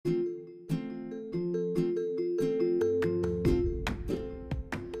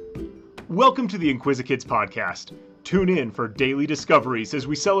Welcome to the Inquisikids podcast. Tune in for daily discoveries as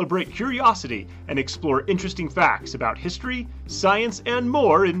we celebrate curiosity and explore interesting facts about history, science, and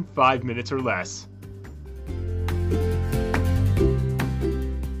more in 5 minutes or less.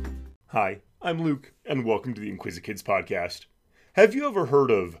 Hi, I'm Luke, and welcome to the Inquisikids podcast. Have you ever heard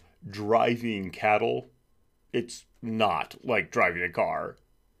of driving cattle? It's not like driving a car.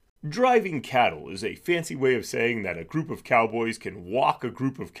 Driving cattle is a fancy way of saying that a group of cowboys can walk a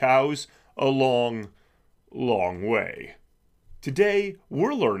group of cows a long way. Today,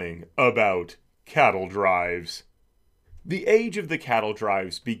 we're learning about cattle drives. The age of the cattle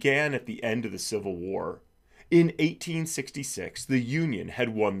drives began at the end of the Civil War. In 1866, the Union had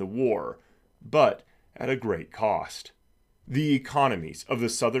won the war, but at a great cost. The economies of the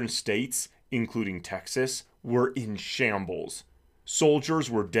southern states, including Texas, were in shambles. Soldiers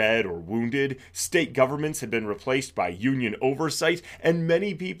were dead or wounded, state governments had been replaced by Union oversight, and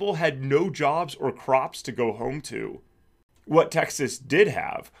many people had no jobs or crops to go home to. What Texas did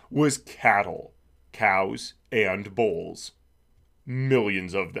have was cattle, cows, and bulls.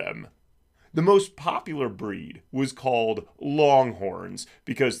 Millions of them. The most popular breed was called Longhorns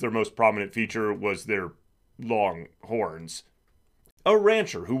because their most prominent feature was their long horns. A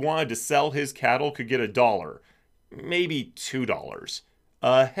rancher who wanted to sell his cattle could get $1, maybe $2,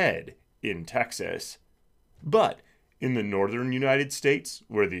 a head in Texas. But in the northern United States,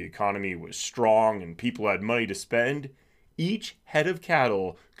 where the economy was strong and people had money to spend, each head of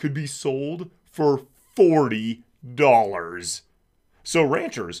cattle could be sold for $40. So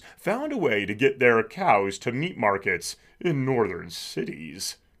ranchers found a way to get their cows to meat markets in northern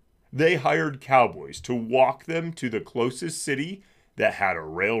cities. They hired cowboys to walk them to the closest city that had a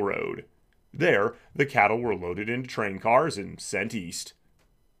railroad. There, the cattle were loaded into train cars and sent east.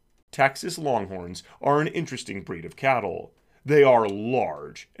 Texas Longhorns are an interesting breed of cattle. They are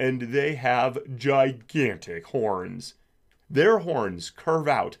large, and they have gigantic horns. Their horns curve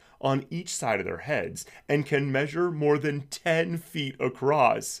out on each side of their heads and can measure more than 10 feet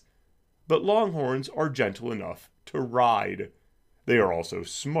across. But Longhorns are gentle enough to ride. They are also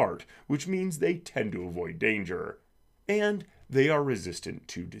smart, which means they tend to avoid danger. And they are resistant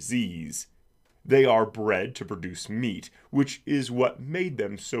to disease. They are bred to produce meat, which is what made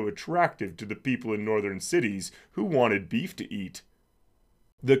them so attractive to the people in northern cities who wanted beef to eat.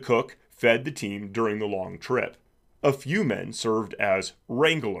 The cook fed the team during the long trip. A few men served as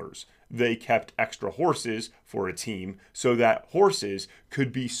wranglers. They kept extra horses for a team so that horses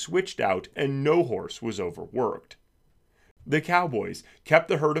could be switched out and no horse was overworked. The cowboys kept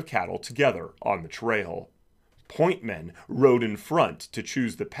the herd of cattle together on the trail. Point men rode in front to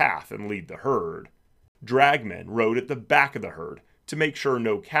choose the path and lead the herd. Drag men rode at the back of the herd to make sure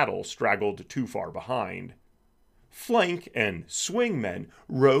no cattle straggled too far behind. Flank and swing men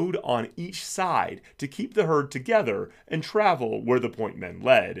rode on each side to keep the herd together and travel where the point men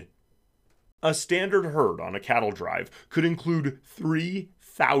led. A standard herd on a cattle drive could include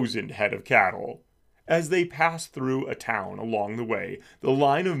 3,000 head of cattle. As they passed through a town along the way, the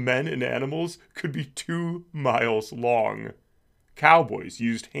line of men and animals could be 2 miles long. Cowboys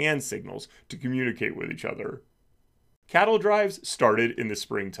used hand signals to communicate with each other. Cattle drives started in the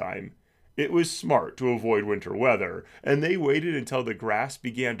springtime. It was smart to avoid winter weather, and they waited until the grass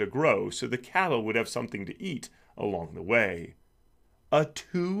began to grow so the cattle would have something to eat along the way. A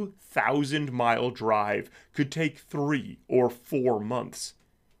 2,000-mile drive could take 3 or 4 months.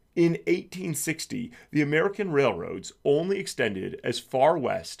 In 1860, the American railroads only extended as far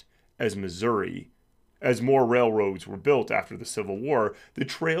west as Missouri. As more railroads were built after the Civil War, the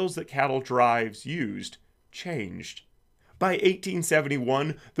trails that cattle drives used changed. By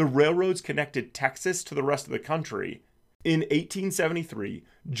 1871, the railroads connected Texas to the rest of the country. In 1873,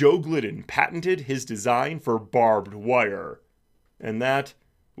 Joe Glidden patented his design for barbed wire. And that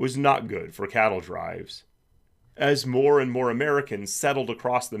was not good for cattle drives. As more and more Americans settled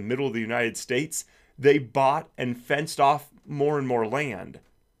across the middle of the United States, they bought and fenced off more and more land.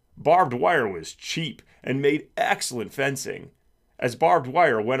 Barbed wire was cheap and made excellent fencing. As barbed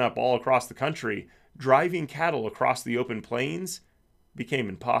wire went up all across the country, driving cattle across the open plains became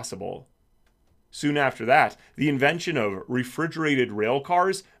impossible. Soon after that, the invention of refrigerated rail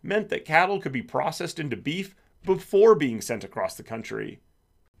cars meant that cattle could be processed into beef before being sent across the country.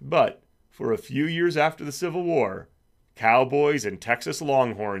 But for a few years after the Civil War, cowboys and Texas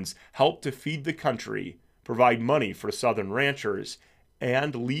Longhorns helped to feed the country, provide money for southern ranchers,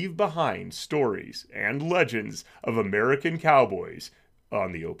 and leave behind stories and legends of American cowboys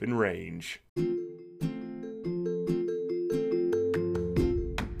on the open range.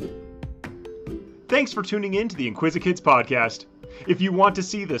 Thanks for tuning in to the Inquisikids podcast. If you want to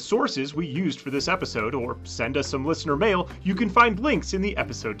see the sources we used for this episode or send us some listener mail, you can find links in the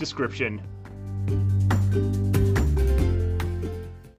episode description.